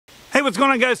Hey, what's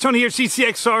going on, guys? Tony here,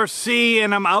 CCxRC,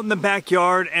 and I'm out in the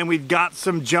backyard and we've got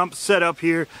some jumps set up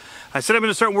here. I said I'm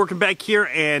going to start working back here,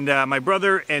 and my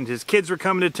brother and his kids were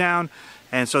coming to town,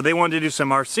 and so they wanted to do some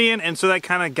RCing, and so that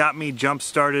kind of got me jump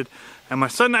started. And my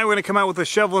son and I were going to come out with a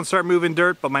shovel and start moving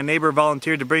dirt, but my neighbor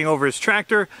volunteered to bring over his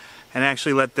tractor and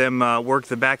actually let them work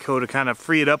the backhoe to kind of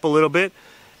free it up a little bit.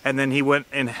 And then he went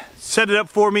and set it up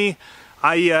for me.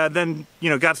 I then,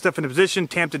 got stuff into position,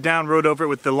 tamped it down, rode over it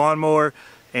with the lawnmower,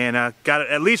 and got it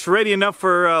at least ready enough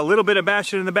for a little bit of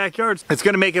bashing in the backyard. It's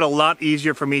going to make it a lot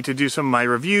easier for me to do some of my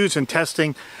reviews and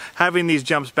testing, having these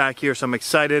jumps back here, so I'm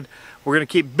excited. We're going to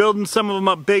keep building some of them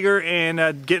up bigger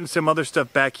and getting some other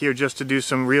stuff back here just to do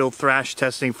some real thrash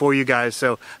testing for you guys.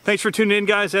 So thanks for tuning in,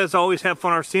 guys. As always, have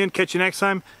fun RCing. Catch you next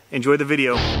time. Enjoy the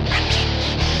video.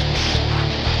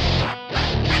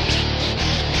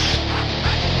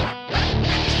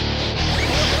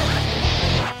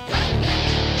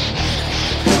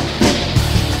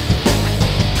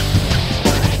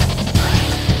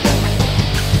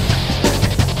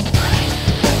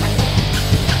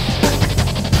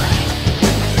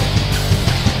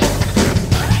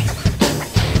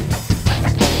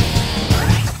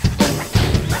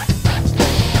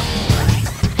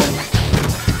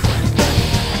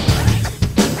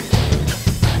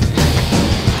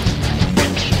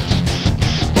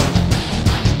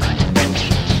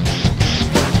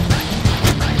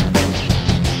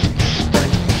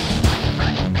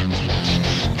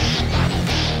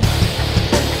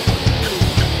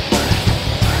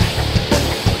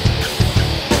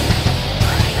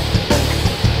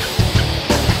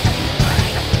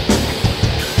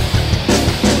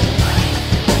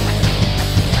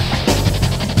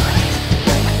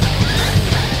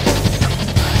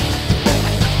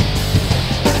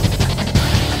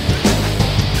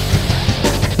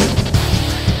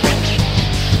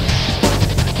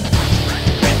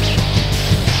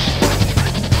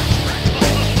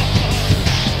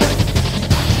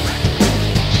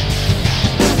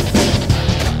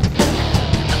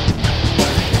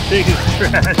 Biggest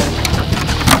trash.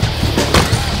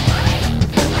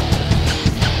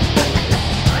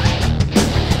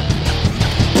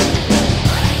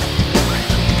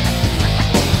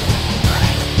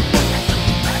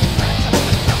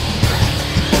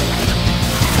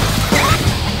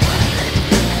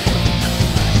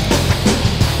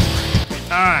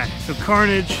 Alright, so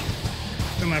carnage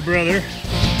for my brother.